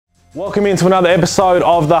Welcome into another episode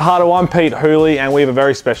of The Huddle. I'm Pete Hooley and we have a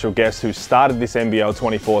very special guest who started this NBL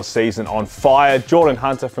 24 season on fire, Jordan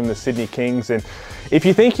Hunter from the Sydney Kings. And if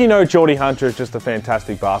you think you know Geordie Hunter is just a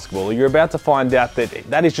fantastic basketballer, you're about to find out that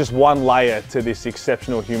that is just one layer to this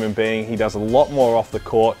exceptional human being. He does a lot more off the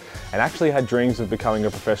court and actually had dreams of becoming a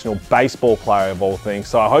professional baseball player of all things.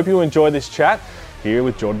 So I hope you enjoy this chat here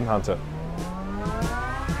with Jordan Hunter.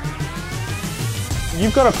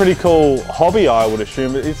 You've got a pretty cool hobby, I would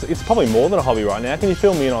assume. It's probably more than a hobby right now. Can you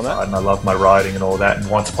fill me in on that? And I love my riding and all that. And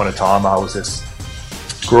once upon a time, I was this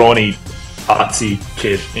scrawny, artsy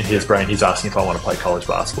kid in his brain. He's asking if I want to play college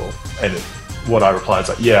basketball. And what I replied is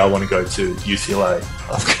like, yeah, I want to go to UCLA.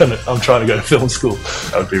 I'm trying to go to film school.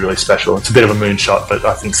 That would be really special. It's a bit of a moonshot, but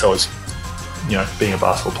I think so is, being a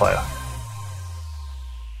basketball player.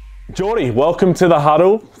 Geordie, welcome to The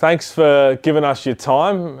Huddle. Thanks for giving us your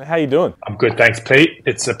time. How you doing? I'm good, thanks, Pete.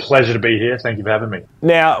 It's a pleasure to be here. Thank you for having me.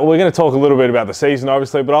 Now, we're going to talk a little bit about the season,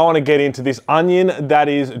 obviously, but I want to get into this onion that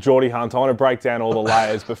is Geordie Hunter. I want to break down all the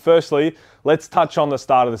layers. But firstly, let's touch on the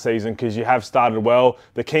start of the season because you have started well.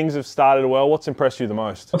 The Kings have started well. What's impressed you the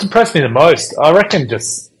most? What's impressed me the most? I reckon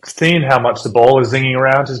just seeing how much the ball is zinging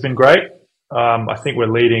around has been great. I think we're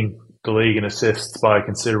leading the league in assists by a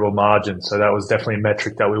considerable margin. So that was definitely a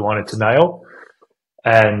metric that we wanted to nail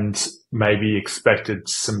and maybe expected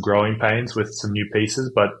some growing pains with some new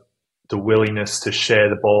pieces, but the willingness to share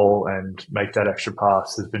the ball and make that extra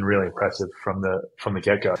pass has been really impressive from the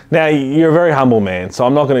get-go. Now, you're a very humble man, so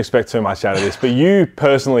I'm not going to expect too much out of this, but you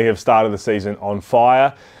personally have started the season on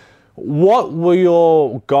fire. What were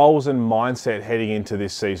your goals and mindset heading into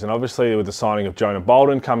this season? Obviously, with the signing of Jonah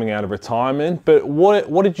Bolden coming out of retirement, but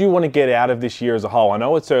what did you want to get out of this year as a whole? I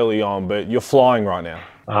know it's early on, but you're flying right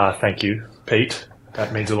now. Thank you, Pete.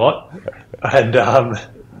 That means a lot. And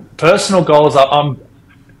personal goals,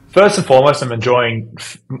 first and foremost, I'm enjoying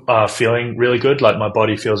feeling really good. Like my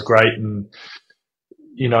body feels great, and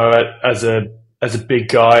as a big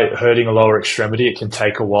guy hurting a lower extremity, it can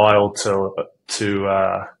take a while to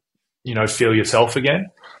feel yourself again.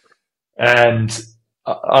 And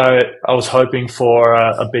I was hoping for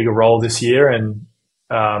a bigger role this year and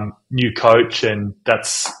new coach, and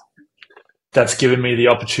that's given me the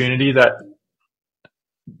opportunity that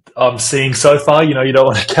I'm seeing so far. You don't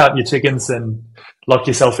want to count your chickens and lock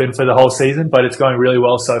yourself in for the whole season, but it's going really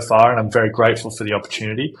well so far, and I'm very grateful for the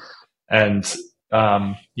opportunity. And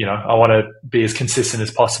I want to be as consistent as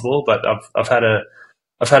possible, but I've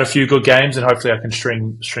had a few good games, and hopefully I can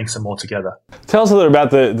string some more together. Tell us a little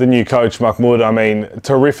about the new coach, Mahmoud. I mean,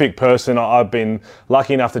 terrific person. I've been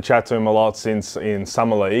lucky enough to chat to him a lot since in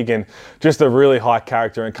Summer League, and just a really high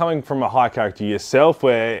character. And coming from a high character yourself,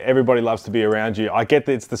 where everybody loves to be around you, I get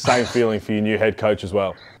that it's the same feeling for your new head coach as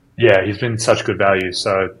well. Yeah, he's been such good value.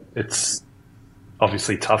 So it's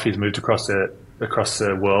obviously tough. He's moved across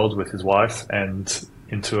the world with his wife and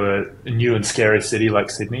into a new and scary city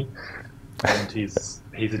like Sydney, and he's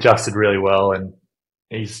adjusted really well, and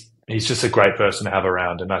he's just a great person to have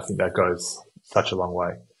around, and I think that goes such a long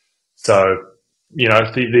way. So,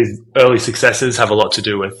 these early successes have a lot to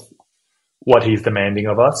do with what he's demanding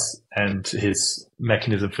of us, and his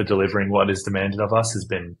mechanism for delivering what is demanded of us has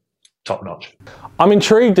been top-notch. I'm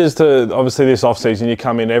intrigued as to, obviously, this off-season, you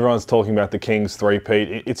come in, everyone's talking about the Kings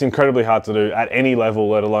three-peat. It's incredibly hard to do at any level,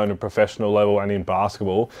 let alone a professional level and in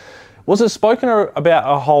basketball. Was it spoken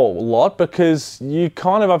about a whole lot? Because you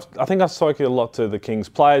I think I've spoken a lot to the Kings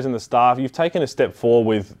players and the staff. You've taken a step forward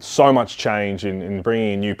with so much change in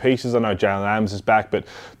bringing in new pieces. I know Jalen Adams is back, but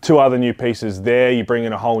two other new pieces there. You bring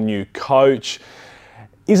in a whole new coach.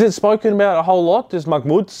 Is it spoken about a whole lot? Does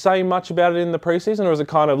Mahmoud say much about it in the preseason? Or is it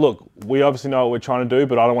kind of, look, we obviously know what we're trying to do,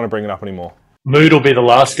 but I don't want to bring it up anymore? Mood will be the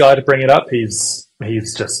last guy to bring it up. He's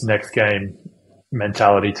just next game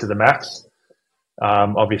mentality to the max.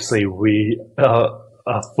 Obviously, we are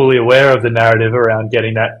fully aware of the narrative around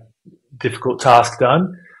getting that difficult task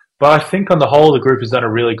done. But I think on the whole, the group has done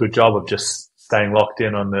a really good job of just staying locked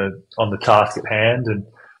in on the task at hand. And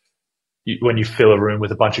when you fill a room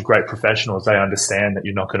with a bunch of great professionals, they understand that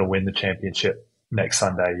you're not going to win the championship next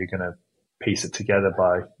Sunday. You're going to piece it together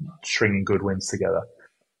by stringing good wins together.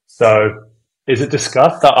 So is it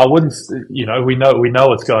discussed? I wouldn't, we know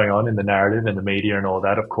what's going on in the narrative and the media and all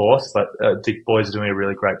that, of course, but the boys are doing a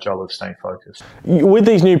really great job of staying focused. With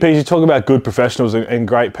these new pieces, you talk about good professionals and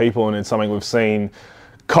great people, and it's something we've seen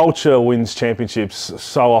culture wins championships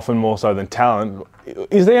so often more so than talent.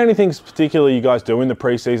 Is there anything particular you guys do in the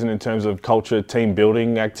preseason in terms of culture, team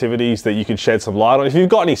building activities that you can shed some light on? If you've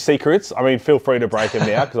got any secrets, I mean, feel free to break them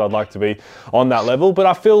now because I'd like to be on that level. But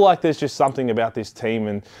I feel like there's just something about this team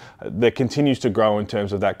and that continues to grow in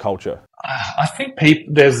terms of that culture. I think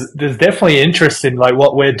there's definitely interest in like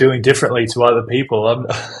what we're doing differently to other people.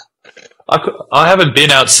 I haven't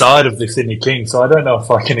been outside of the Sydney Kings, so I don't know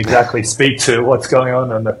if I can exactly speak to what's going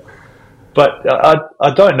on but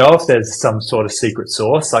I don't know if there's some sort of secret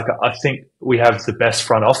sauce. Like, I think we have the best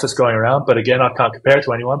front office going around, but again, I can't compare it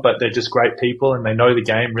to anyone, but they're just great people and they know the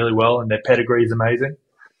game really well and their pedigree is amazing.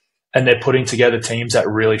 And they're putting together teams that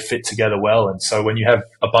really fit together well. And so when you have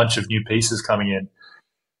a bunch of new pieces coming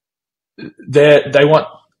in, they want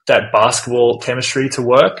that basketball chemistry to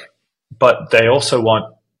work, but they also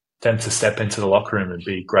want them to step into the locker room and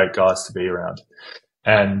be great guys to be around.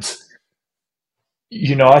 And,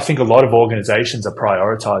 you know, I think a lot of organizations are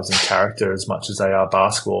prioritizing character as much as they are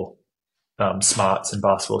basketball smarts and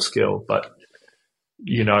basketball skill. But,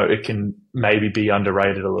 you know, it can maybe be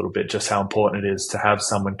underrated a little bit just how important it is to have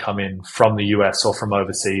someone come in from the US or from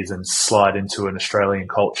overseas and slide into an Australian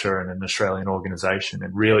culture and an Australian organization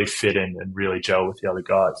and really fit in and really gel with the other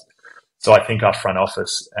guys. So I think our front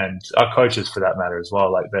office and our coaches, for that matter, as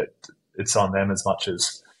well, like that, it's on them as much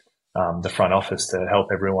as the front office to help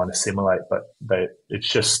everyone assimilate. But it's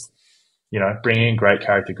just, you know, bringing in great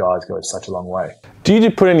character guys goes such a long way. Do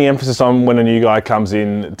you put any emphasis on when a new guy comes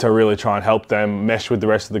in to really try and help them mesh with the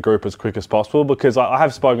rest of the group as quick as possible? Because I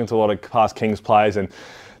have spoken to a lot of past Kings players and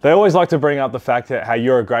they always like to bring up the fact that how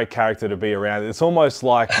you're a great character to be around. It's almost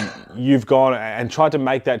like you've gone and tried to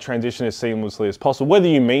make that transition as seamlessly as possible. Whether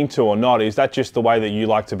you mean to or not, is that just the way that you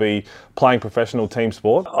like to be playing professional team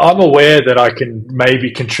sport? I'm aware that I can maybe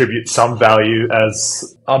contribute some value,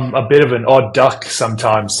 as I'm a bit of an odd duck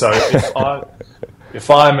sometimes. So if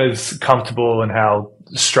I'm as comfortable in how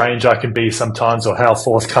strange I can be sometimes or how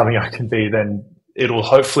forthcoming I can be, then it'll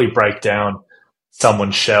hopefully break down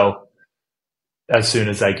someone's shell as soon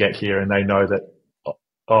as they get here and they know that,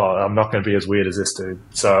 oh, I'm not going to be as weird as this dude.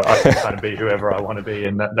 So I can kind of be whoever I want to be,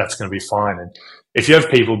 and that's going to be fine. And if you have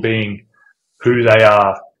people being who they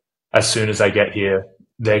are as soon as they get here,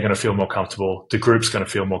 they're going to feel more comfortable. The group's going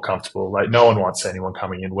to feel more comfortable. Like, no one wants anyone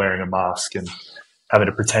coming in wearing a mask and having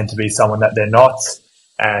to pretend to be someone that they're not.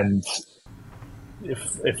 And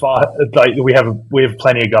if I like, we have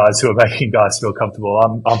plenty of guys who are making guys feel comfortable.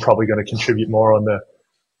 I'm probably going to contribute more on the,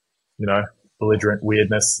 you know, belligerent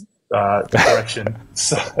weirdness direction.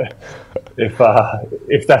 So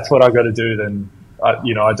if that's what I got to do, then I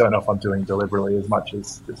don't know if I'm doing it deliberately as much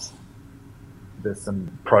as just there's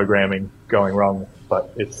some programming going wrong.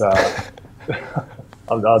 But it's I'll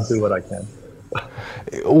do what I can.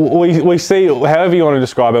 We see, however you want to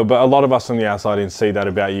describe it, but a lot of us on the outside in see that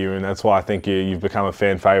about you, and that's why I think you've become a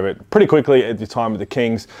fan favourite pretty quickly at your time at the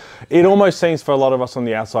Kings. It almost seems for a lot of us on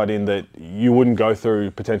the outside in that you wouldn't go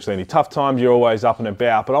through potentially any tough times, you're always up and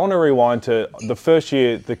about. But I want to rewind to the first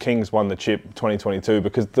year the Kings won the chip, 2022,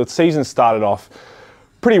 because the season started off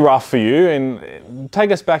pretty rough for you, and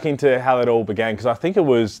take us back into how it all began, because I think there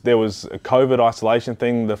was a COVID isolation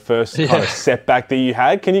thing, the first kind of setback that you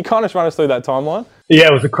had. Can you kind of run us through that timeline? Yeah,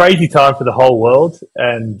 it was a crazy time for the whole world,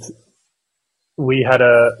 and we had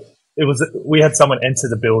someone enter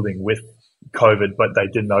the building with COVID, but they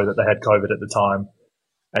didn't know that they had COVID at the time,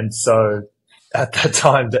 and so at that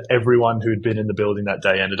time, that everyone who'd been in the building that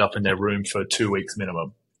day ended up in their room for 2 weeks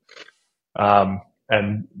minimum,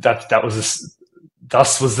 and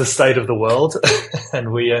thus was the state of the world.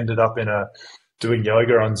 And we ended up doing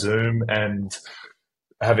yoga on Zoom and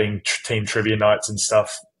having team trivia nights and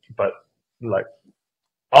stuff. But like,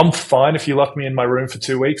 I'm fine if you lock me in my room for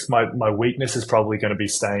 2 weeks. My weakness is probably going to be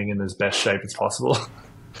staying in as best shape as possible.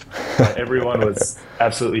 Everyone was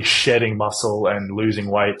absolutely shedding muscle and losing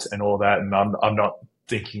weight and all that. And I'm not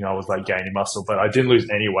thinking I was like gaining muscle, but I didn't lose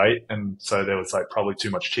any weight. And so there was like probably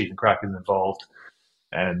too much cheese and crackers involved.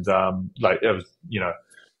 And like, it was,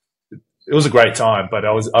 it was a great time, but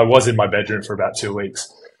I was in my bedroom for about 2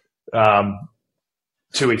 weeks.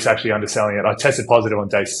 2 weeks actually underselling it. I tested positive on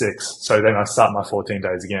day 6, so then I start my 14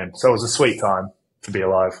 days again. So it was a sweet time to be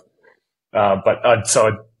alive. But so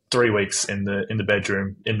I 3 weeks in the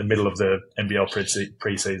bedroom in the middle of the NBL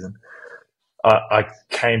preseason. I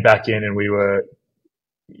came back in and we were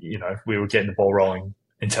getting the ball rolling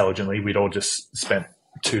intelligently. We'd all just spent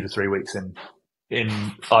 2 to 3 weeks in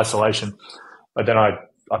isolation. But then I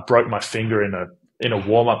broke my finger in a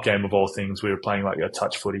warm-up game of all things. We were playing like a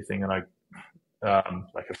touch footy thing, and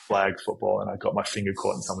like a flag football, and I got my finger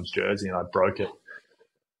caught in someone's jersey and I broke it.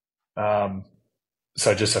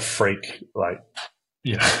 so just a freak, like,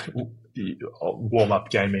 you know, warm up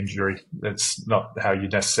game injury. That's not how you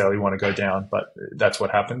necessarily want to go down, but that's what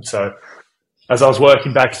happened. So as I was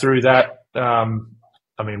working back through that,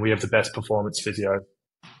 I mean, we have the best performance physio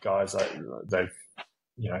guys. They've,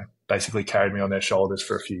 you know, basically carried me on their shoulders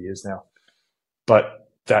for a few years now. But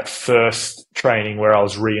that first training where I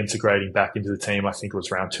was reintegrating back into the team, I think it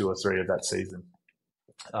was round 2 or 3 of that season.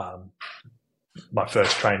 My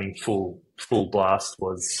first training full blast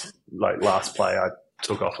was like last play. I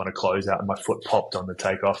took off on a closeout and my foot popped on the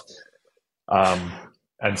takeoff.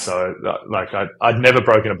 And so, like, I'd never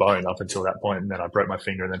broken a bone up until that point, and then I broke my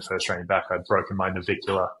finger, and then first training back, I'd broken my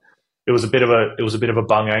navicular. It was a bit of a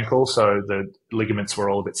bung ankle, so the ligaments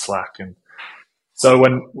were all a bit slack, and so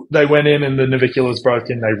when they went in and the navicular was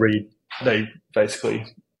broken, they basically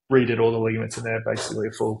redid all the ligaments in there, basically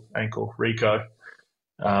a full ankle reco,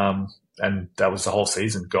 and that was the whole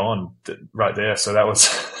season gone right there. So that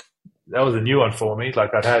was a new one for me.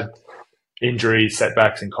 Like, I'd had injuries,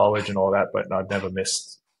 setbacks in college and all that, but I'd never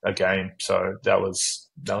missed a game. So that was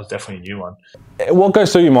definitely a new one. What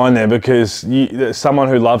goes through your mind there? Because you're someone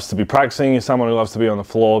who loves to be practicing, you're someone who loves to be on the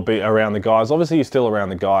floor, be around the guys. Obviously, you're still around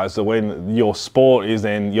the guys. So when your sport is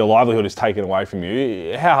then, your livelihood is taken away from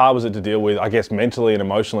you, how hard was it to deal with, I guess, mentally and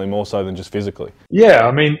emotionally more so than just physically? Yeah,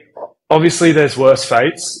 I mean, obviously there's worse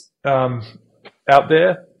fates out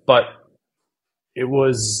there, but it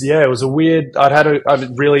was a weird.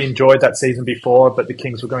 I'd really enjoyed that season before, but the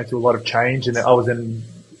Kings were going through a lot of change, and I was in,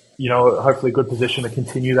 you know, hopefully a good position to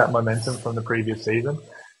continue that momentum from the previous season.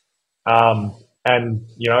 And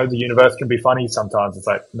you know, the universe can be funny sometimes. It's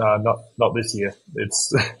like, no, not this year.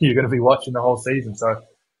 It's you're going to be watching the whole season. So,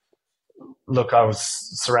 look, I was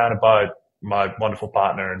surrounded by my wonderful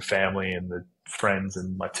partner and family, and the friends,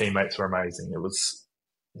 and my teammates were amazing. It was,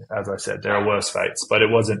 as I said, there are worse fates, but it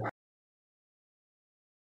wasn't.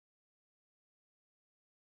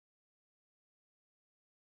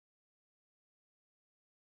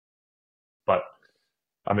 But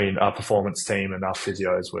I mean, our performance team and our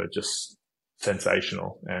physios were just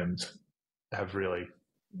sensational and have really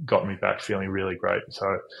got me back feeling really great.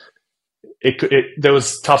 So there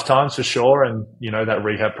was tough times for sure, and you know, that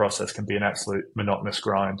rehab process can be an absolute monotonous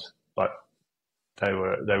grind, but they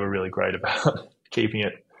were really great about keeping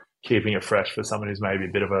it fresh for someone who's maybe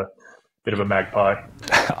a bit of a magpie.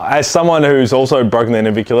 As someone who's also broken their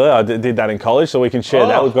navicular, I did that in college, so we can share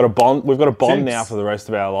that. We've got a bond now for the rest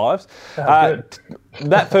of our lives.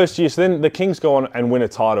 That first year, so then the Kings go on and win a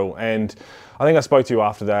title, and I think I spoke to you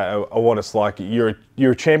after that, what it's like. You're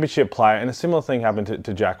a championship player, and a similar thing happened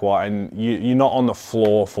to Jack White, and you're not on the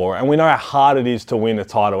floor for it. And we know how hard it is to win a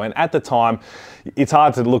title. And at the time, it's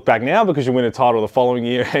hard to look back now because you win a title the following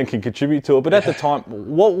year and can contribute to it. But at the time,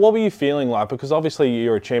 what were you feeling like? Because obviously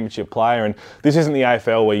you're a championship player, and this isn't the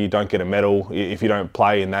AFL where you don't get a medal if you don't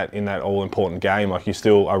play in that all-important game. Like, you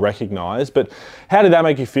still are recognised. But how did that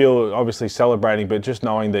make you feel? Obviously celebrating, but just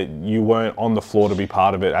knowing that you weren't on the floor to be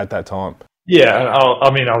part of it at that time. Yeah, I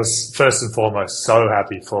mean, I was first and foremost so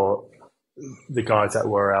happy for the guys that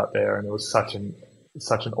were out there, and it was such an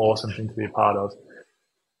awesome thing to be a part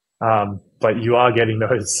of. But you are getting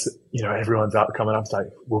those, you know, everyone's coming up, it's like,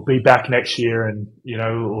 we'll be back next year, and you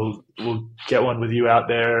know, we'll get one with you out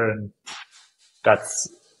there, and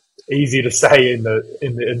that's easy to say in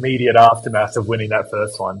the immediate aftermath of winning that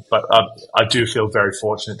first one. But I do feel very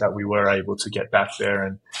fortunate that we were able to get back there,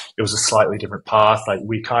 and it was a slightly different path. Like,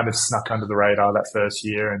 we kind of snuck under the radar that first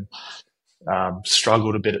year, and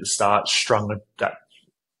struggled a bit at the start, strung that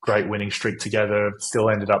great winning streak together, still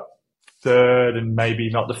ended up third and maybe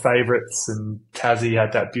not the favourites, and Tassie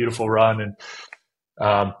had that beautiful run, and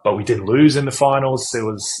but we didn't lose in the finals. It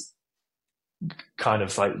was kind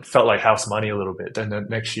of like, felt like house money a little bit. Then the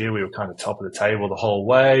next year we were kind of top of the table the whole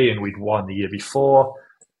way, and we'd won the year before.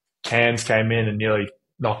 Cairns came in and nearly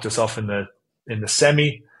knocked us off in the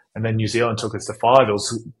semi, and then New Zealand took us to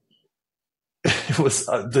finals. It was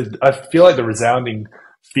I feel like the resounding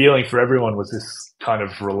feeling for everyone was this kind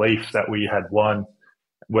of relief that we had won,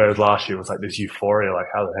 whereas last year was like this euphoria, like,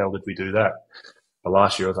 how the hell did we do that? But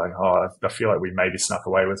last year I was like, oh, I feel like we maybe snuck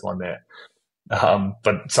away with one there.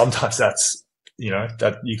 But sometimes that's, you know,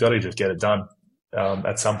 that you got to just get it done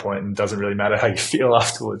at some point, and it doesn't really matter how you feel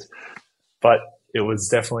afterwards. But it was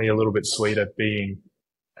definitely a little bit sweeter being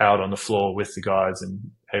out on the floor with the guys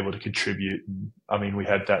and able to contribute. And I mean, we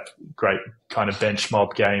had that great kind of bench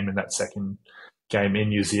mob game in that second game in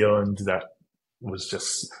New Zealand that was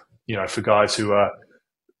just, you know, for guys who are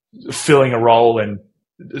filling a role and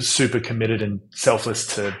super committed and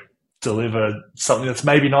selfless to deliver something that's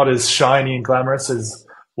maybe not as shiny and glamorous as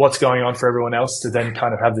what's going on for everyone else to then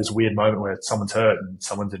kind of have this weird moment where someone's hurt and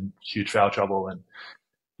someone's in huge foul trouble and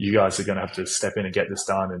you guys are going to have to step in and get this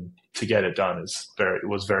done. And to get it done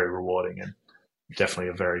was very rewarding and definitely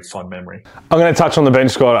a very fun memory. I'm going to touch on the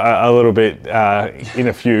bench squad a little bit in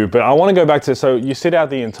a few, but I want to go back to, so you sit out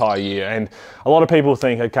the entire year, and a lot of people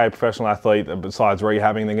think, okay, professional athlete, besides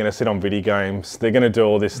rehabbing, they're going to sit on video games, they're going to do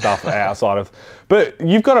all this stuff outside of, but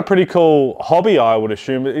you've got a pretty cool hobby, I would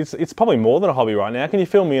assume. It's probably more than a hobby right now. Can you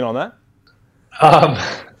fill me in on that?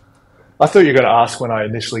 I thought you were going to ask when I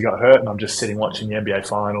initially got hurt and I'm just sitting watching the NBA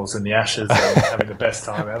finals and the Ashes and having the best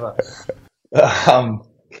time ever.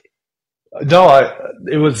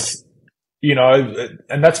 It was,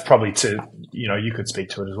 and that's probably you could speak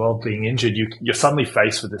to it as well. Being injured, you're suddenly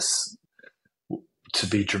faced with this, to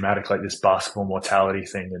be dramatic, like this basketball mortality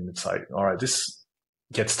thing. And it's like, all right, this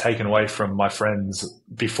gets taken away from my friends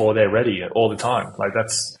before they're ready all the time. Like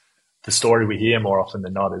that's the story we hear more often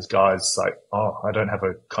than not is guys like, oh, I don't have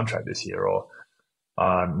a contract this year, or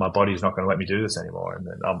my body's not going to let me do this anymore. And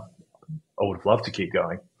then I would love to keep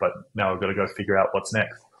going, but now I've got to go figure out what's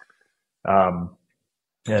next.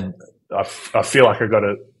 And I feel like I've got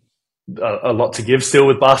a lot to give still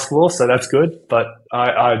with basketball, so that's good. But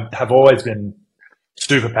I have always been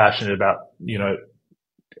super passionate about,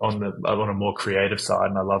 on a more creative side,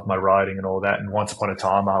 and I love my writing and all that. And once upon a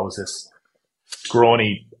time, I was this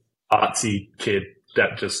scrawny, artsy kid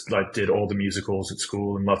that just like did all the musicals at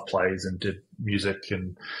school and loved plays and did music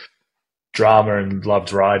and drama and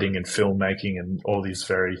loved writing and filmmaking and all these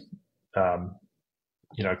very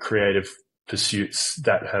creative pursuits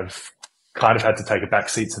that have kind of had to take a back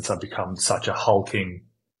seat since I've become such a hulking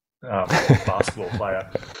basketball player.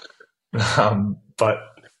 But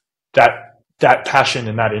that passion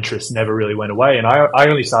and that interest never really went away. And I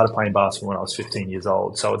only started playing basketball when I was 15 years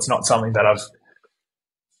old. So it's not something that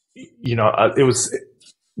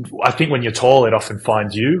I think when you're tall, it often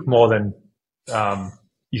finds you more than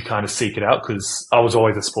you kind of seek it out, because I was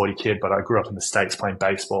always a sporty kid, but I grew up in the States playing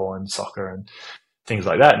baseball and soccer and things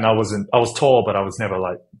like that. And I was tall, but I was never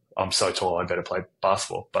like, I'm so tall, I better play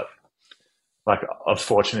basketball. But like, I was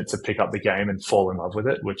fortunate to pick up the game and fall in love with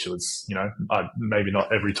it, which was, maybe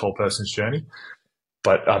not every tall person's journey,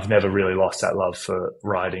 but I've never really lost that love for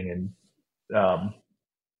writing and,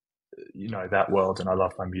 that world. And I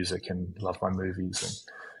love my music and love my movies, and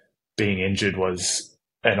being injured was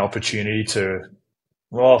an opportunity to,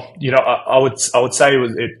 I would say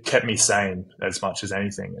it kept me sane as much as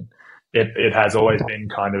anything. And it has always been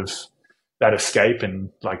kind of that escape, and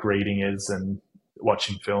like reading is, and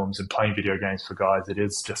watching films and playing video games for guys. It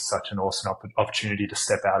is just such an awesome opportunity to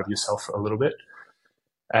step out of yourself a little bit.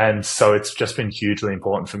 And so it's just been hugely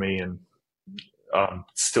important for me, and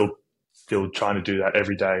still trying to do that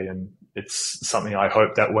every day. And it's something I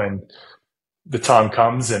hope that when the time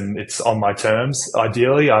comes and it's on my terms,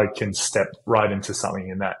 ideally I can step right into something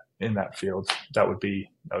in that field. That would be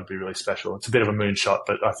really special. It's a bit of a moonshot,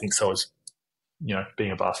 but I think so is,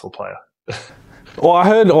 being a basketball player. Well, I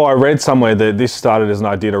heard or I read somewhere that this started as an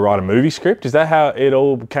idea to write a movie script. Is that how it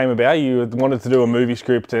all came about? You wanted to do a movie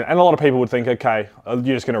script, and a lot of people would think, okay, you're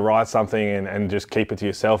just going to write something and just keep it to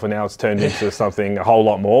yourself, and now it's turned into something a whole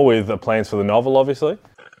lot more with plans for the novel, obviously.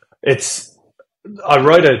 I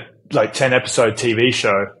wrote a 10-episode TV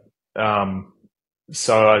show.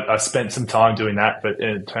 So I spent some time doing that, but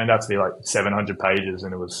it turned out to be like 700 pages,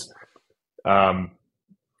 and it was,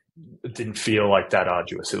 it didn't feel like that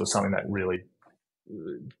arduous. It was something that really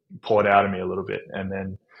poured out of me a little bit. And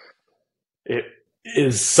then it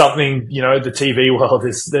is something, the TV world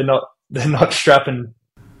they're not strapping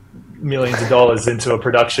millions of dollars into a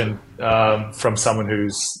production from someone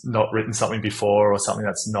who's not written something before, or something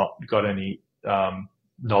that's not got any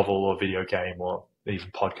novel or video game or even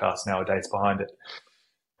podcast nowadays behind it.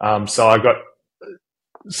 So I got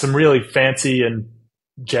some really fancy and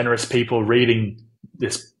generous people reading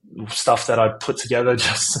this stuff that I put together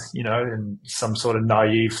just, in some sort of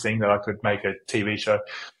naive thing that I could make a TV show.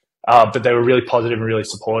 But they were really positive and really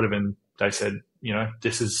supportive. And they said,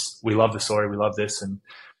 we love the story. We love this, and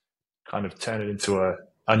kind of turn it into a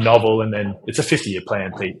novel. And then it's a 50-year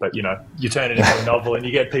plan, Pete, but you turn it into a novel and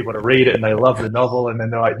you get people to read it and they love the novel. And then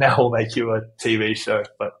they're like, now we'll make you a TV show.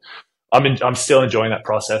 But I'm still enjoying that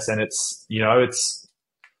process. And it's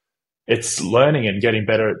learning and getting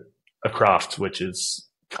better at a craft, which is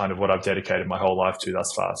kind of what I've dedicated my whole life to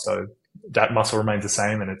thus far. So that muscle remains the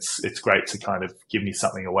same, and it's great to kind of give me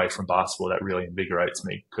something away from basketball that really invigorates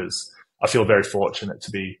me, because I feel very fortunate to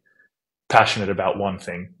be passionate about one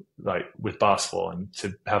thing, like with basketball, and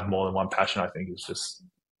to have more than one passion, I think is just,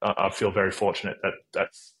 I feel very fortunate that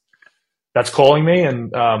that's calling me.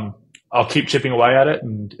 And I'll keep chipping away at it,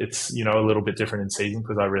 and it's a little bit different in season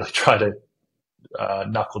because I really try to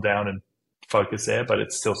knuckle down and focus there, but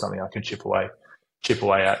it's still something I can chip away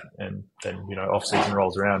at, and then off season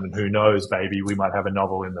rolls around, and who knows, maybe we might have a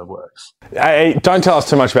novel in the works. Hey, don't tell us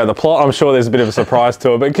too much about the plot. I'm sure there's a bit of a surprise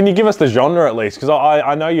to it, but can you give us the genre at least? Because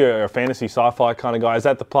I know you're a fantasy sci-fi kind of guy. Is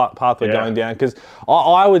that the path we're going down? Because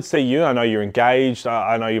I would see you. I know you're engaged.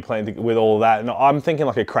 I know you're playing with all of that, and I'm thinking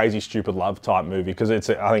like a Crazy Stupid Love type movie because I think it's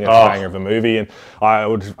a banger of a movie, and I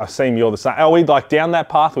would assume you're the same. Are we like down that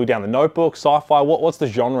path? Are we down the Notebook, sci-fi? What's the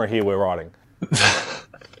genre here we're writing?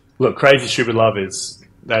 Look, Crazy Stupid Love is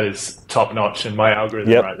top notch, and my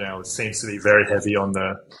algorithm right now seems to be very heavy on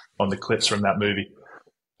the clips from that movie.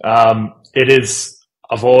 It is.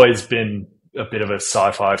 I've always been a bit of a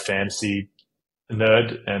sci-fi fantasy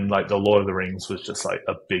nerd, and like the Lord of the Rings was just like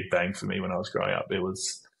a big bang for me when I was growing up. It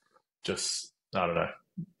was just, I don't know,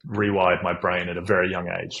 rewired my brain at a very young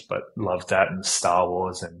age, but loved that, and Star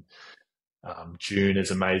Wars, and Dune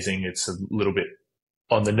is amazing. It's a little bit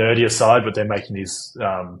on the nerdier side, but they're making these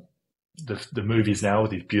the movies now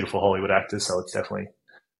with these beautiful Hollywood actors, so it's definitely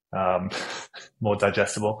more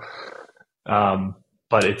digestible.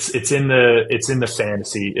 But it's in the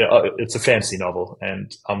fantasy. It's a fantasy novel,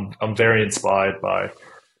 and I'm very inspired by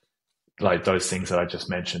like those things that I just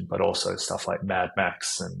mentioned, but also stuff like Mad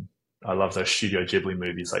Max, and I love those Studio Ghibli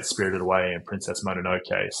movies like Spirited Away and Princess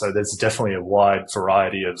Mononoke. So there's definitely a wide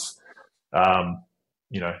variety of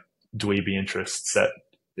dweeby interests that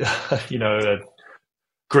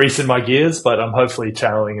greasing my gears, but I'm hopefully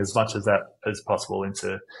channeling as much as that as possible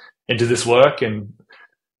into this work. And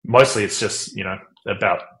mostly it's just,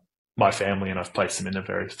 about my family, and I've placed them in a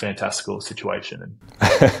very fantastical situation. And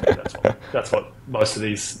that's what most of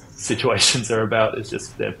these situations are about, is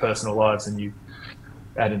just their personal lives, and you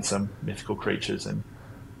add in some mythical creatures and,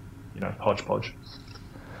 hodgepodge.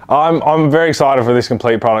 I'm very excited for this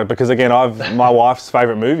complete product because, again, my wife's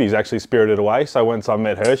favourite movie is actually Spirited Away. So once I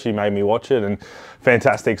met her, she made me watch it, and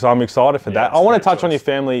fantastic. So I'm excited for that. I want to touch on your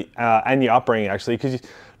family and your upbringing, actually, because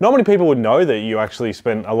not many people would know that you actually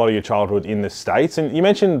spent a lot of your childhood in the States. And you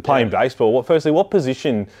mentioned playing baseball. What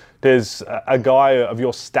position does a guy of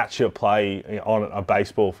your stature play on a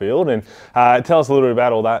baseball field? And tell us a little bit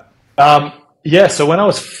about all that. So when I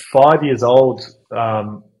was 5 years old,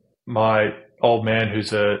 my old man,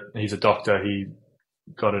 he's a doctor, he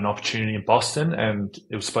got an opportunity in Boston, and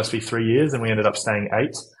it was supposed to be 3 years, and we ended up staying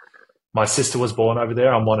 8. My sister was born over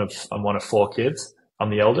there. I'm one of 4 kids. I'm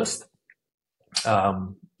the eldest.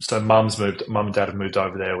 So mum and dad have moved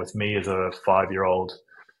over there with me as a 5-year-old,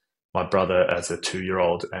 my brother as a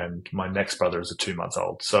 2-year-old, and my next brother is a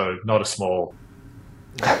 2-month-old. So not a small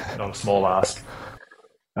ask.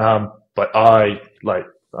 But I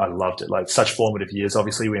loved it. Like, such formative years.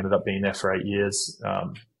 Obviously, we ended up being there for 8 years,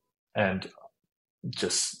 and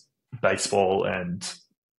just baseball. And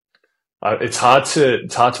it's hard to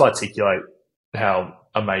articulate how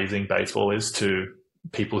amazing baseball is to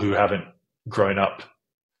people who haven't grown up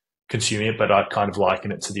consuming it. But I kind of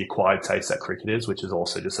liken it to the acquired taste that cricket is, which is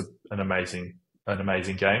also just an amazing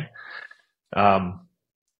game.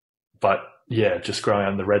 But yeah, just growing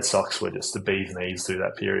up, the Red Sox were just the bee's knees through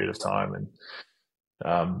that period of time,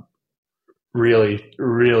 and really,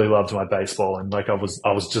 really loved my baseball. And like I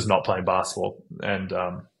was just not playing basketball. And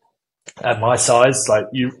at my size, like,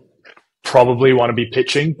 you probably want to be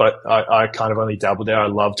pitching, but I kind of only dabbled there. I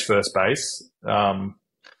loved first base.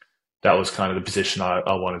 That was kind of the position I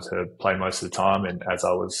wanted to play most of the time. And as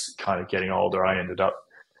I was kind of getting older, I ended up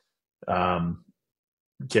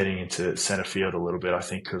getting into center field a little bit, I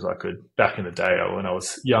think, because I could, back in the day, when I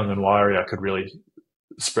was young and wiry, I could really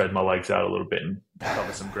spread my legs out a little bit and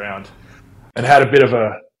cover some ground, and had a bit of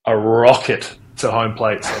a rocket to home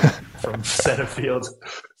plate from center field.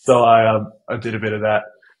 So I did a bit of that.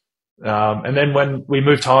 And then when we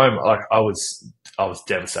moved home, like, I was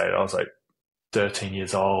devastated. I was like 13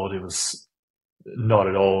 years old. It was not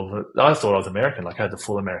at all. I thought I was American. Like, I had the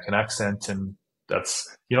full American accent, and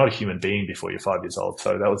you're not a human being before you're 5 years old.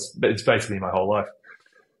 So it's basically my whole life.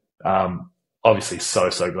 Obviously so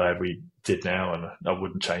glad we did now, and I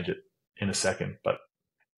wouldn't change it in a second. But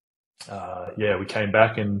we came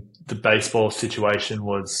back, and the baseball situation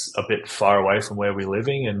was a bit far away from where we're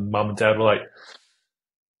living, and mum and dad were like,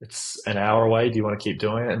 it's an hour away. Do you want to keep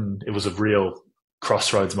doing it? And it was a real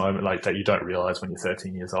crossroads moment like that you don't realize when you're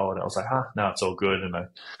 13 years old. And I was like, no, it's all good. And I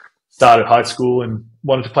started high school and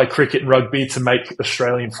wanted to play cricket and rugby to make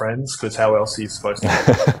Australian friends, because how else are you supposed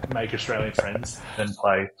to make Australian friends than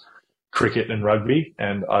play cricket and rugby?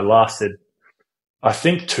 And I lasted, I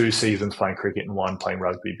think, 2 seasons playing cricket and 1 playing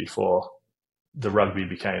rugby before the rugby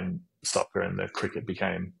became soccer and the cricket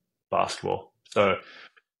became basketball. So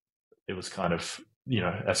it was kind of,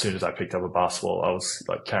 as soon as I picked up a basketball, I was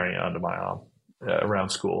like carrying it under my arm around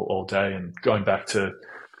school all day and going back to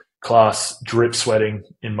class, drip sweating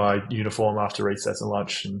in my uniform after recess and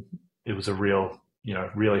lunch. And it was a real,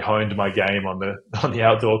 really honed my game on the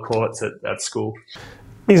outdoor courts at school.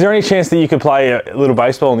 Is there any chance that you could play a little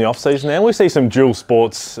baseball in the off season now? We see some dual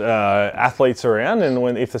sports athletes around,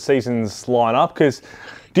 and if the seasons line up, because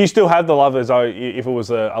do you still have the love as though if it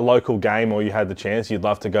was a local game or you had the chance, you'd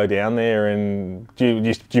love to go down there? And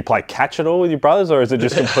do you play catch at all with your brothers, or is it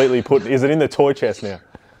just completely is it in the toy chest now?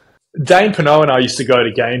 Dane Pinot and I used to go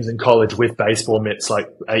to games in college with baseball mitts, like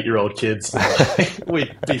 8-year-old kids.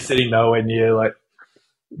 We'd be sitting nowhere near like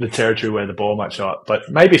the territory where the ball might show up. But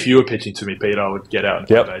maybe if you were pitching to me, Pete, I would get out and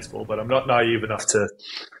play baseball. But I'm not naive enough to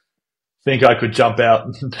think I could jump out,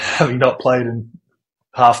 having not played in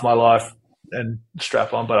half my life, and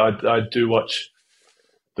strap on. But I do watch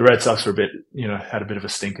the Red Sox for a bit. Had a bit of a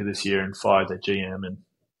stinker this year and fired their GM and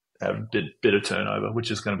have a bit of turnover,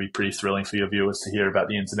 which is going to be pretty thrilling for your viewers to hear about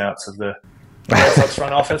the ins and outs of the Red Sox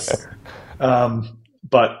front office.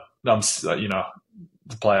 But I'm, the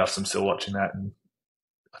playoffs, I'm still watching that, and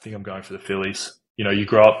I think I'm going for the Phillies. When you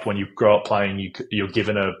grow up playing, you're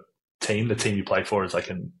given a team. The team you play for is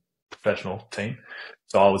like a professional team.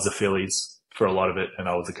 So I was the Phillies for a lot of it, and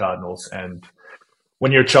I was the Cardinals. And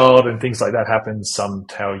when you're a child and things like that happen,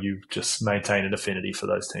 somehow you just maintain an affinity for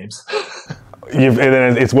those teams. And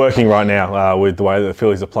then it's working right now with the way that the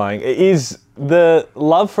Phillies are playing. Is the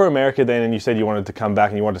love for America then, and you said you wanted to come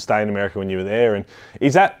back and you wanted to stay in America when you were there, and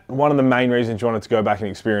is that one of the main reasons you wanted to go back and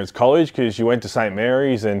experience college? Because you went to St.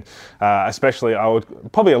 Mary's, and especially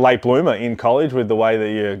probably a late bloomer in college with the way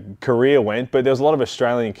that your career went, but there was a lot of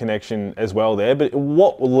Australian connection as well there. But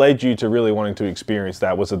what led you to really wanting to experience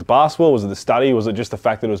that? Was it the basketball? Was it the study? Was it just the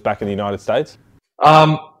fact that it was back in the United States?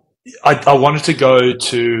 I wanted to go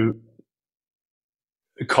to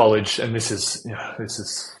college, and this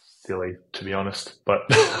is silly to be honest, but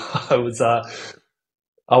I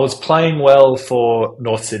was playing well for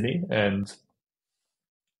North Sydney and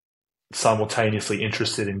simultaneously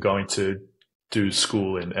interested in going to do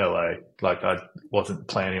school in LA. Like I wasn't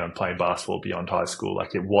planning on playing basketball beyond high school.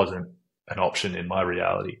 Like it wasn't an option in my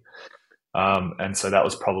reality. And so that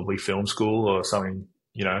was probably film school or something,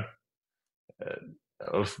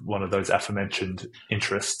 of one of those aforementioned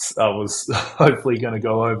interests. I was hopefully going to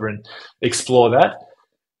go over and explore that.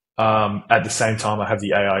 At the same time, I have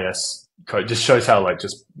the AIS code. Just shows how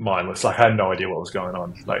just mindless. I had no idea what was going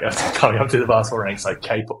on. After coming up to the basketball ranks,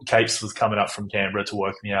 Capes was coming up from Canberra to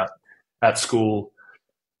work me out at school,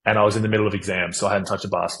 and I was in the middle of exams, so I hadn't touched a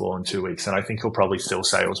basketball in 2 weeks. And I think he'll probably still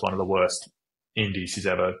say it was one of the worst indies he's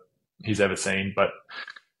ever seen. But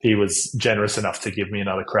he was generous enough to give me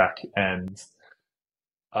another crack. And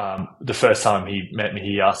the first time he met me,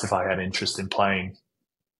 he asked if I had interest in playing,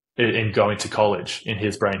 in going to college. In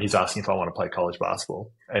his brain, he's asking if I want to play college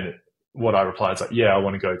basketball. And what I replied is yeah, I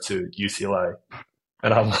want to go to UCLA.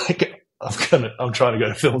 And I'm like, I'm trying to go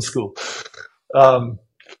to film school. But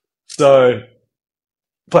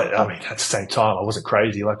I mean, at the same time, I wasn't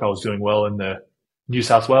crazy. I was doing well in the New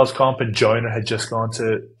South Wales comp, and Jonah had just gone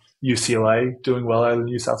to UCLA doing well out of the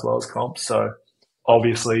New South Wales comp. So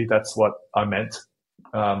obviously that's what I meant.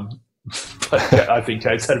 But I think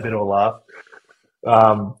Kate's had a bit of a laugh.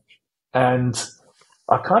 And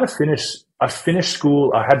I kind of finished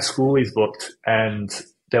school. I had schoolies booked, and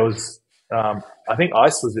there was, I think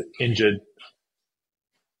Ice was injured.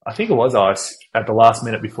 I think it was Ice at the last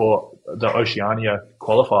minute before the Oceania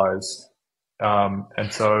qualifiers.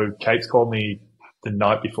 And so Kate's called me the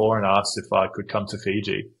night before and asked if I could come to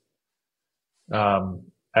Fiji. And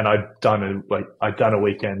I'd done a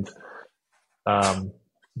weekend,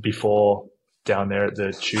 before down there at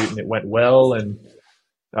the shoot, and it went well. And,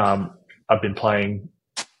 I've been playing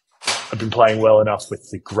well enough with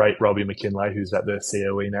the great Robbie McKinlay, who's at the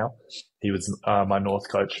COE now. He was my North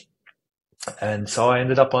coach. And so I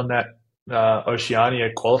ended up on that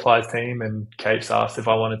Oceania qualifiers team, and Capes asked if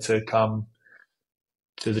I wanted to come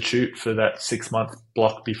to the shoot for that 6-month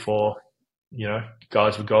block before,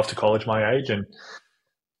 guys would go off to college my age. And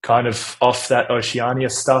kind of off that Oceania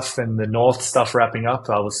stuff and the North stuff wrapping up,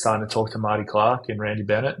 I was starting to talk to Marty Clark and Randy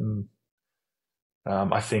Bennett. And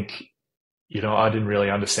I think, I didn't really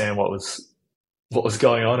understand what was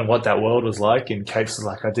going on and what that world was like. And Capes was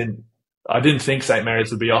like, I didn't think St.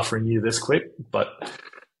 Mary's would be offering you this quick, but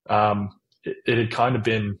it had kind of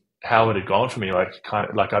been how it had gone for me.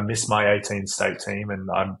 I missed my 18 state team, and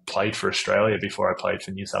I played for Australia before I played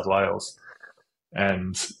for New South Wales.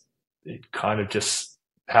 And it kind of just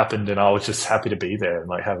happened, and I was just happy to be there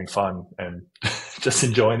and having fun and just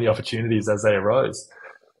enjoying the opportunities as they arose.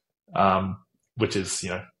 Which is,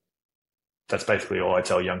 that's basically all I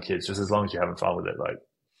tell young kids. Just as long as you're having fun with it, like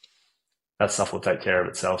that stuff will take care of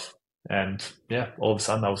itself. And yeah, all of a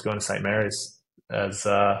sudden I was going to St. Mary's as,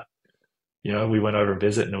 we went over and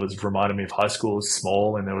visit, and it was reminding me of high school. It was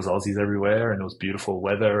small and there was Aussies everywhere, and it was beautiful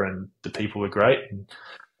weather and the people were great. And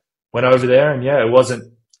went over there, and yeah, it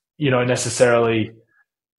wasn't, necessarily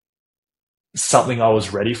something I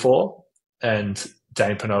was ready for. And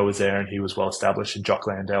Dane Pinot was there and he was well established, and Jock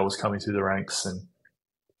Landale was coming through the ranks. And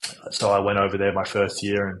so I went over there my first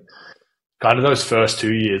year, and kind of those first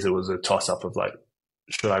 2 years, it was a toss up of like,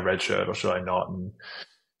 should I redshirt or should I not? And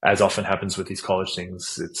as often happens with these college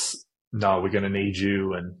things, it's, no, we're going to need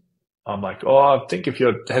you. And I'm like, I think if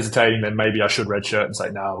you're hesitating, then maybe I should redshirt, and say,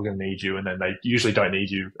 no, we're going to need you. And then they usually don't need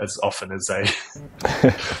you as often as they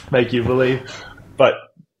make you believe. But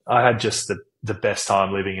I had just the best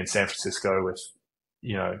time living in San Francisco with,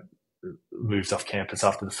 moved off campus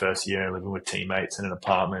after the first year and living with teammates in an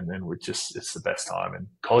apartment, and it's the best time. And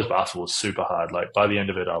college basketball was super hard. Like by the end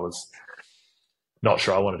of it, I was not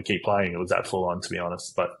sure I wanted to keep playing. It was that full on, to be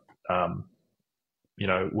honest. But,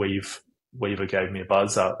 Weaver gave me a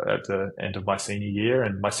buzz at the end of my senior year,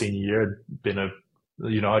 and my senior year had been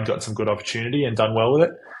I'd got some good opportunity and done well with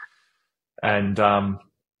it. And,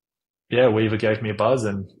 Weaver gave me a buzz,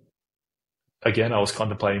 and again, I was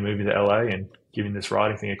contemplating moving to LA and giving this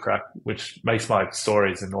writing thing a crack, which makes my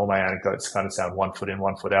stories and all my anecdotes kind of sound 1 foot in,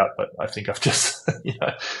 1 foot out. But I think I've just,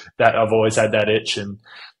 that I've always had that itch, and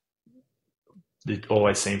it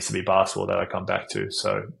always seems to be basketball that I come back to.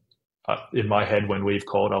 So in my head, when we've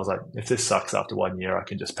called, I was like, if this sucks after 1 year, I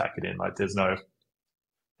can just pack it in. Like there's no,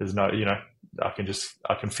 I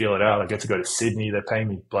can feel it out. I get to go to Sydney. They're paying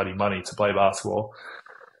me bloody money to play basketball.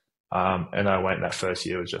 And I went, that first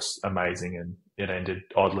year was just amazing, and it ended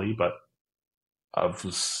oddly, but I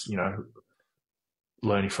was,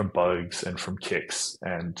 learning from Bogues and from Kicks,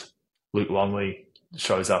 and Luke Longley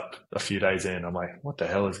shows up a few days in. I'm like, what the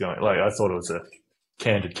hell is going on? Like, I thought it was a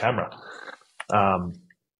candid camera.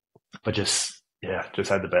 But just had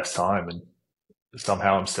the best time, and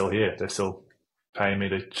somehow I'm still here. They're still paying me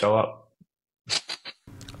to show up.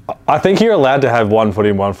 I think you're allowed to have 1 foot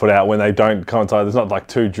in, 1 foot out when they don't coincide. There's not like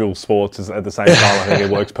two dual sports at the same time. I think it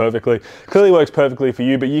works perfectly. Clearly works perfectly for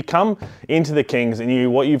you, but you come into the Kings,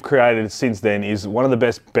 and what you've created since then is one of the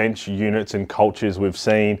best bench units and cultures we've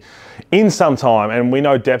seen in some time. And we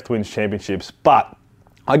know depth wins championships, but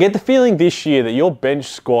I get the feeling this year that your bench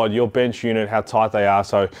squad, your bench unit, how tight they are,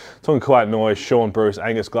 so talking Kawhi Noy, Sean Bruce,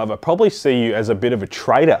 Angus Glover, probably see you as a bit of a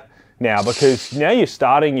traitor now, because now you're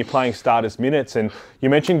playing starters minutes. And you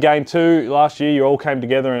mentioned game 2 last year, you all came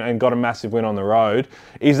together and got a massive win on the road.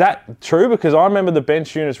 Is that true? Because I remember the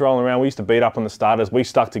bench units rolling around, we used to beat up on the starters, we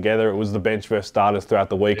stuck together, it was the bench versus starters throughout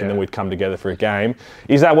the week, and then we'd come together for a game.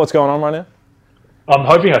 Is that what's going on right now? I'm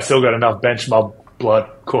hoping I've still got enough bench mob blood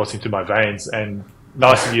coursing through my veins, and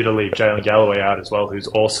nice of you to leave Jalen Galloway out as well, who's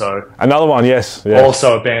also... Another one, yes.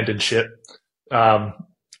 Also abandoned ship. But,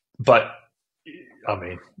 I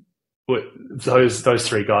mean... Those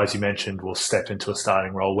 3 guys you mentioned will step into a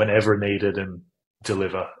starting role whenever needed and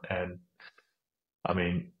deliver. And I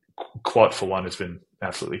mean, Quad for one has been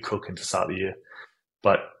absolutely cooking to start the year.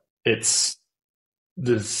 But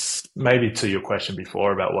there's maybe to your question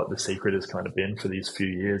before about what the secret has kind of been for these few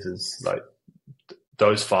years is like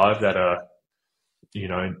those 5 that are,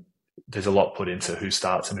 there's a lot put into who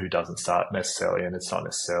starts and who doesn't start necessarily. And it's not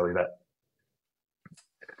necessarily that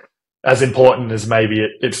as important as maybe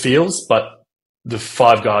it feels, but the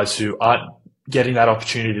 5 guys who aren't getting that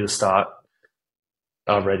opportunity to start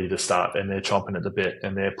are ready to start, and they're chomping at the bit,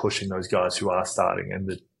 and they're pushing those guys who are starting, and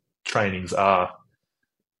the trainings are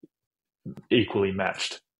equally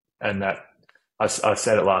matched. And that I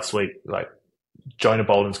said it last week, like Jonah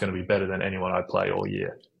Bolden's going to be better than anyone I play all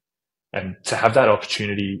year. And to have that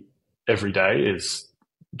opportunity every day is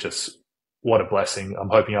just what a blessing. I'm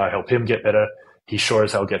hoping I help him get better. He sure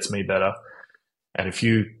as hell gets me better. And if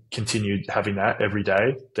you continue having that every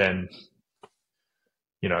day, then,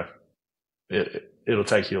 it'll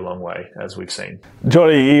take you a long way, as we've seen.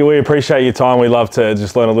 Jordy, we appreciate your time. We love to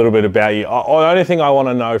just learn a little bit about you. The only thing I want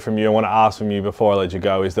to know from you, I want to ask from you before I let you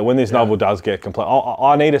go, is that when this novel does get complete,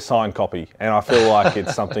 I need a signed copy. And I feel like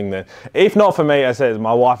it's something that, if not for me, as I said,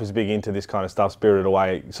 my wife is big into this kind of stuff, Spirited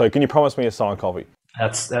Away. So can you promise me a signed copy?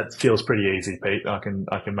 That feels pretty easy, Pete. I can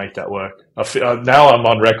make that work. Now I'm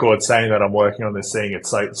on record saying that I'm working on this thing.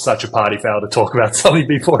 It's like such a party foul to talk about something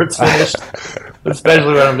before it's finished,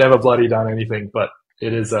 especially when I've never bloody done anything. But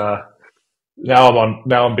it is. Now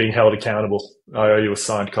I'm being held accountable. I owe you a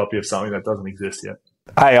signed copy of something that doesn't exist yet.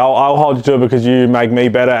 Hey, I'll hold you to it because you make me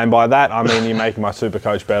better, and by that I mean you make my super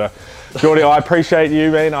coach better. Geordie, I appreciate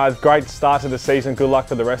you, man. A great start to the season. Good luck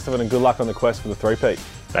for the rest of it, and good luck on the quest for the three-peat.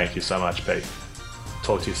 Thank you so much, Pete.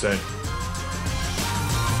 Talk to you soon.